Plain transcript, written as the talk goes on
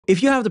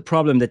If you have the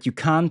problem that you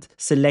can't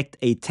select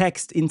a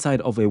text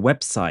inside of a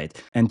website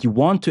and you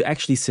want to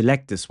actually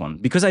select this one,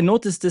 because I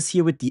noticed this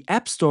here with the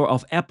App Store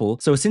of Apple.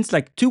 So since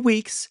like 2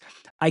 weeks,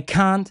 I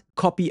can't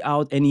copy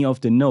out any of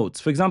the notes.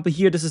 For example,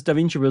 here, this is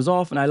DaVinci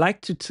Resolve, and I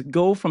like to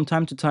go from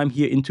time to time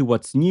here into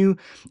what's new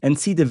and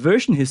see the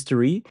version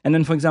history. And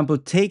then, for example,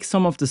 take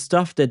some of the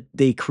stuff that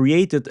they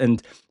created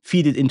and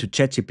feed it into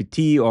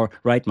ChatGPT or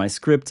write my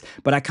script,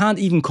 but I can't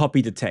even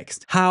copy the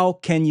text. How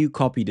can you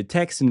copy the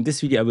text? In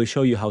this video, I will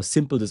show you how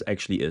simple this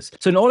actually is.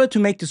 So in order to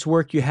make this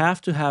work, you have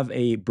to have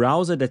a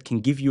browser that can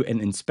give you an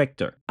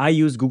inspector. I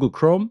use Google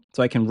Chrome,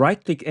 so I can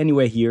right click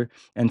anywhere here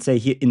and say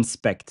here,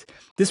 inspect.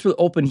 This will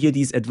open here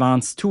these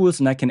advanced tools,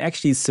 and I can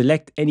actually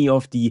select any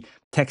of the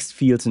text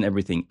fields and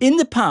everything. In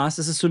the past,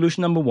 this is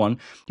solution number one.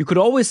 You could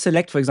always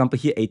select, for example,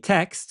 here a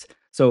text.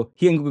 So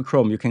here in Google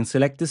Chrome, you can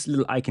select this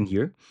little icon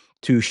here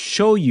to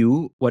show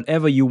you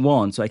whatever you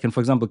want. So I can, for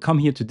example, come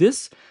here to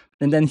this,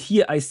 and then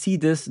here I see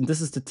this, and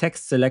this is the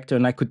text selector,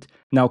 and I could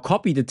now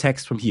copy the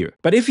text from here.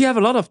 But if you have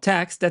a lot of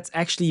text, that's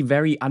actually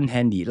very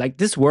unhandy. Like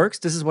this works,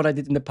 this is what I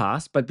did in the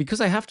past, but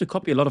because I have to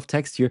copy a lot of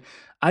text here,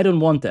 I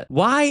don't want that.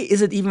 Why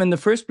is it even in the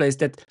first place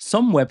that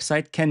some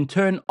website can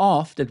turn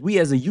off that we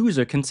as a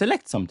user can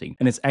select something?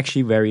 And it's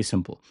actually very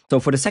simple. So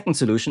for the second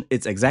solution,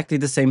 it's exactly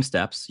the same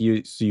steps.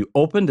 So you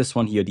open this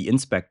one here, the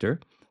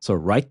inspector, so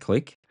right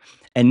click.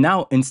 And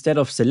now instead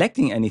of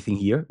selecting anything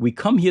here, we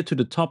come here to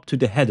the top to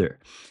the header.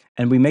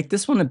 And we make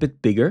this one a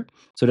bit bigger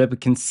so that we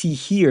can see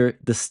here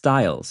the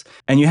styles.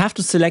 And you have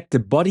to select the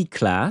body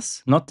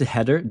class, not the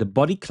header, the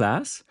body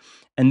class.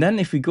 And then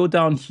if we go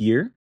down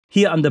here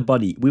under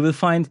body, we will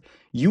find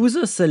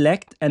user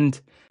select, and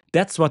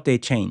that's what they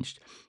changed.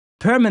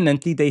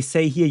 Permanently, they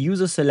say here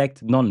user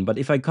select none. But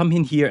if I come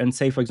in here and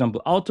say, for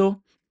example,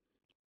 auto,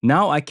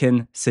 now I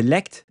can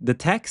select the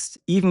text,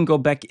 even go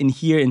back in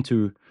here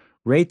into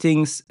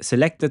ratings,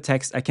 select the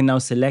text. I can now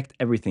select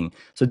everything.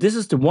 So this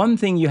is the one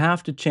thing you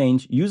have to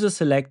change, user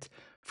select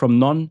from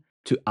none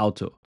to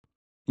auto.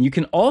 You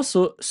can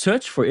also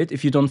search for it.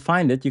 If you don't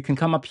find it, you can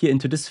come up here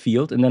into this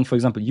field and then, for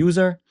example,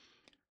 user,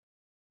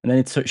 and then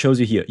it shows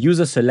you here,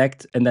 user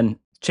select, and then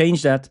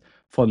change that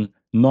from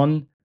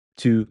none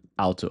to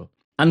auto.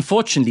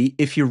 Unfortunately,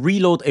 if you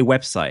reload a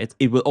website,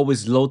 it will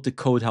always load the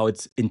code how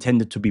it's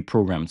intended to be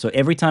programmed. So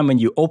every time when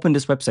you open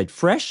this website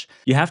fresh,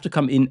 you have to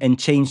come in and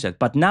change that.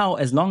 But now,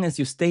 as long as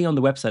you stay on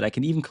the website, I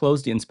can even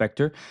close the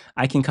inspector.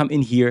 I can come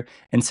in here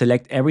and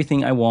select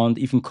everything I want,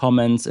 even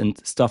comments and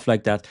stuff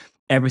like that,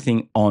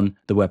 everything on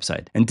the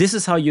website. And this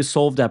is how you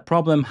solve that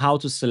problem, how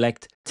to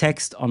select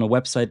text on a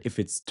website if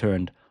it's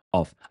turned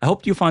off. I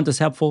hope you found this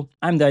helpful.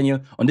 I'm Daniel.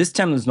 On this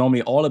channel is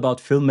normally all about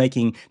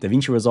filmmaking,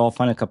 DaVinci Resolve,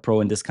 Final Cut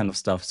Pro, and this kind of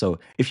stuff. So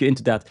if you're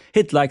into that,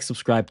 hit like,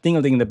 subscribe,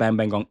 ding-a-ding in the bang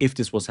bang gong if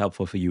this was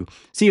helpful for you.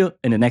 See you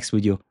in the next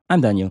video. I'm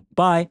Daniel.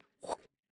 Bye.